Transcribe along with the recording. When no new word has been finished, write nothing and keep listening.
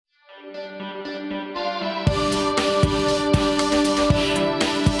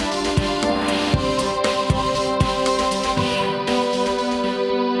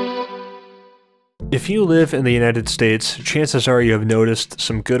If you live in the United States, chances are you have noticed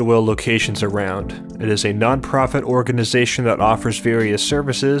some Goodwill locations around. It is a non-profit organization that offers various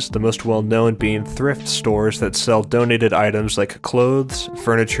services, the most well-known being thrift stores that sell donated items like clothes,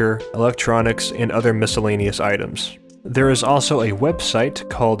 furniture, electronics, and other miscellaneous items. There is also a website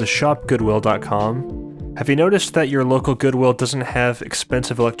called shopgoodwill.com. Have you noticed that your local Goodwill doesn't have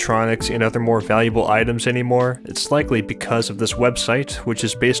expensive electronics and other more valuable items anymore? It's likely because of this website, which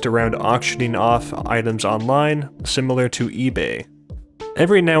is based around auctioning off items online, similar to eBay.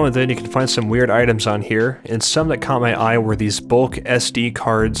 Every now and then you can find some weird items on here, and some that caught my eye were these bulk SD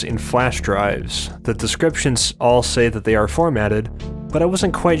cards and flash drives. The descriptions all say that they are formatted, but I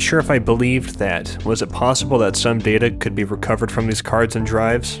wasn't quite sure if I believed that. Was it possible that some data could be recovered from these cards and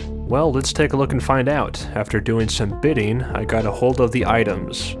drives? Well, let's take a look and find out. After doing some bidding, I got a hold of the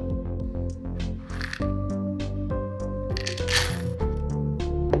items.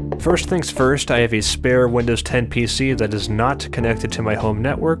 First things first, I have a spare Windows 10 PC that is not connected to my home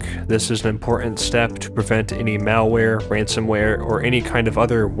network. This is an important step to prevent any malware, ransomware, or any kind of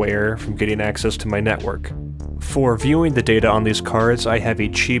other ware from getting access to my network. For viewing the data on these cards, I have a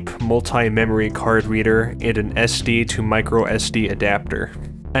cheap multi-memory card reader and an SD to MicroSD adapter.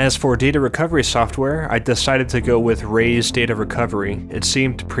 As for data recovery software, I decided to go with Ray's Data Recovery. It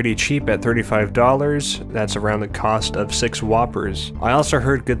seemed pretty cheap at $35, that's around the cost of 6 Whoppers. I also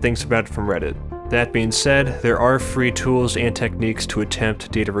heard good things about it from Reddit. That being said, there are free tools and techniques to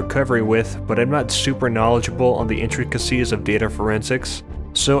attempt data recovery with, but I'm not super knowledgeable on the intricacies of data forensics.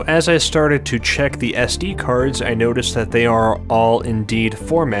 So as I started to check the SD cards, I noticed that they are all indeed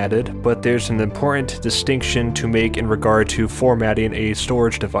formatted, but there's an important distinction to make in regard to formatting a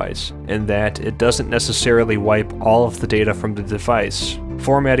storage device, in that it doesn't necessarily wipe all of the data from the device.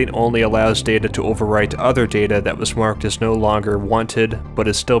 Formatting only allows data to overwrite other data that was marked as no longer wanted, but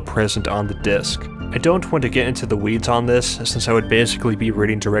is still present on the disk. I don't want to get into the weeds on this, since I would basically be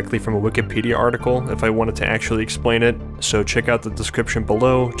reading directly from a Wikipedia article if I wanted to actually explain it, so check out the description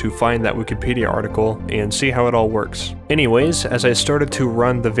below to find that Wikipedia article and see how it all works. Anyways, as I started to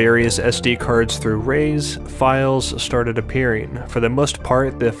run the various SD cards through Ray's, files started appearing. For the most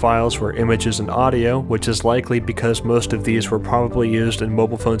part, the files were images and audio, which is likely because most of these were probably used in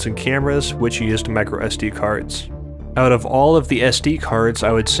mobile phones and cameras, which used microSD cards. Out of all of the SD cards,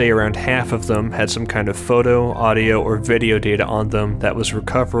 I would say around half of them had some kind of photo, audio, or video data on them that was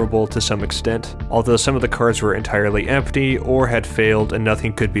recoverable to some extent, although some of the cards were entirely empty or had failed and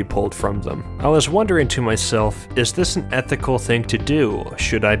nothing could be pulled from them. I was wondering to myself, is this an ethical thing to do?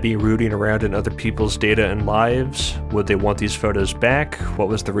 Should I be rooting around in other people's data and lives? Would they want these photos back? What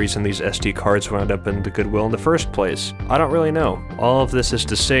was the reason these SD cards wound up in the Goodwill in the first place? I don't really know. All of this is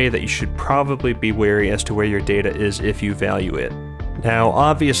to say that you should probably be wary as to where your data is if you value it. Now,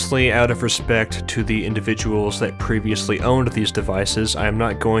 obviously, out of respect to the individuals that previously owned these devices, I am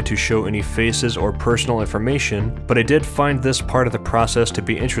not going to show any faces or personal information, but I did find this part of the process to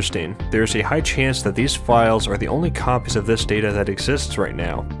be interesting. There's a high chance that these files are the only copies of this data that exists right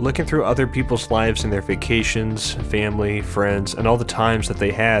now. Looking through other people's lives and their vacations, family, friends, and all the times that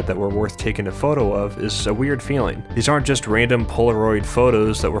they had that were worth taking a photo of is a weird feeling. These aren't just random Polaroid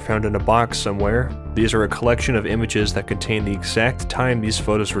photos that were found in a box somewhere. These are a collection of images that contain the exact time these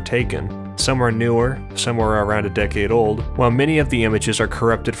photos were taken. Some are newer, some are around a decade old. While many of the images are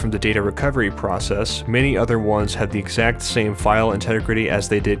corrupted from the data recovery process, many other ones have the exact same file integrity as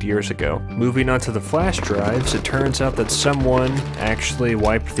they did years ago. Moving on to the flash drives, it turns out that someone actually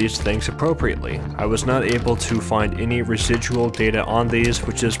wiped these things appropriately. I was not able to find any residual data on these,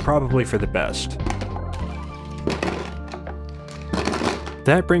 which is probably for the best.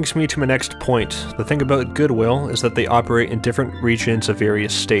 That brings me to my next point. The thing about Goodwill is that they operate in different regions of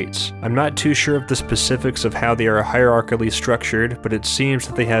various states. I'm not too sure of the specifics of how they are hierarchically structured, but it seems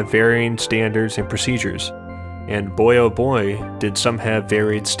that they have varying standards and procedures. And boy oh boy, did some have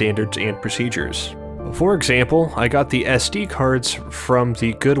varied standards and procedures. For example, I got the SD cards from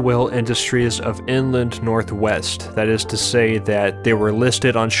the Goodwill Industries of Inland Northwest. That is to say that they were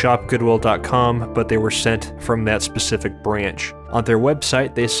listed on shopgoodwill.com, but they were sent from that specific branch. On their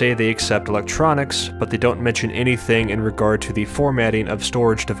website, they say they accept electronics, but they don't mention anything in regard to the formatting of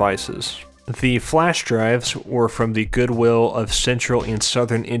storage devices. The flash drives were from the Goodwill of Central and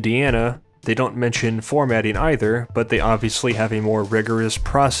Southern Indiana. They don't mention formatting either, but they obviously have a more rigorous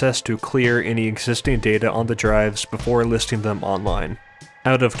process to clear any existing data on the drives before listing them online.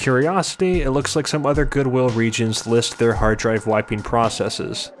 Out of curiosity, it looks like some other Goodwill regions list their hard drive wiping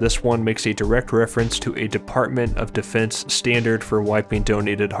processes. This one makes a direct reference to a Department of Defense standard for wiping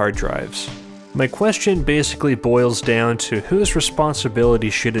donated hard drives. My question basically boils down to whose responsibility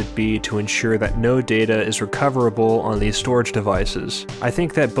should it be to ensure that no data is recoverable on these storage devices? I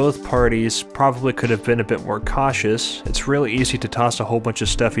think that both parties probably could have been a bit more cautious. It's really easy to toss a whole bunch of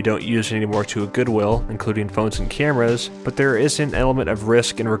stuff you don't use anymore to a Goodwill, including phones and cameras, but there is an element of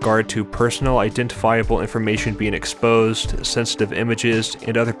risk in regard to personal identifiable information being exposed, sensitive images,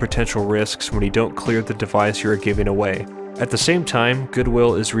 and other potential risks when you don't clear the device you are giving away. At the same time,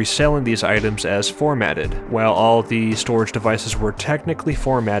 Goodwill is reselling these items as formatted. While all the storage devices were technically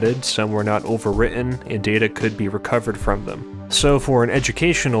formatted, some were not overwritten, and data could be recovered from them. So for an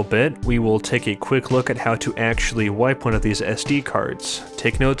educational bit, we will take a quick look at how to actually wipe one of these SD cards.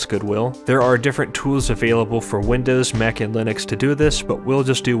 Take notes, Goodwill. There are different tools available for Windows, Mac, and Linux to do this, but we'll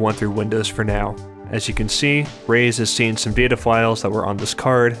just do one through Windows for now. As you can see, Raze is seeing some data files that were on this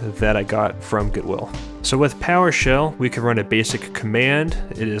card that I got from Goodwill. So with PowerShell, we can run a basic command.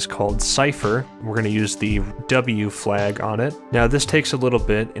 It is called Cipher. We're going to use the W flag on it. Now this takes a little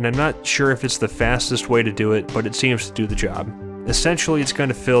bit, and I'm not sure if it's the fastest way to do it, but it seems to do the job. Essentially, it's going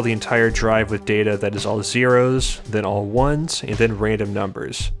to fill the entire drive with data that is all zeros, then all ones, and then random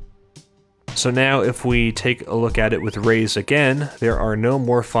numbers. So now if we take a look at it with Raze again, there are no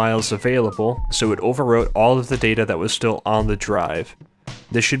more files available, so it overwrote all of the data that was still on the drive.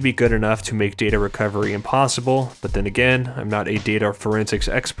 This should be good enough to make data recovery impossible, but then again, I'm not a data forensics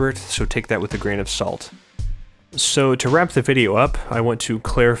expert, so take that with a grain of salt. So to wrap the video up, I want to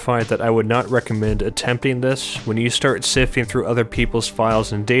clarify that I would not recommend attempting this. When you start sifting through other people's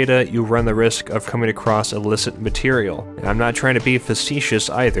files and data, you run the risk of coming across illicit material. And I'm not trying to be facetious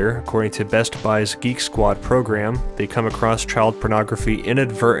either. According to Best Buy's Geek Squad program, they come across child pornography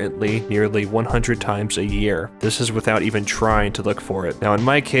inadvertently nearly 100 times a year. This is without even trying to look for it. Now in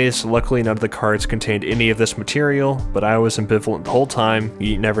my case, luckily none of the cards contained any of this material, but I was ambivalent the whole time.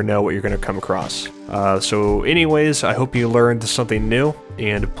 You never know what you're going to come across. So anyways, I hope you learned something new,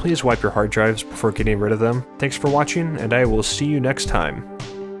 and please wipe your hard drives before getting rid of them. Thanks for watching, and I will see you next time.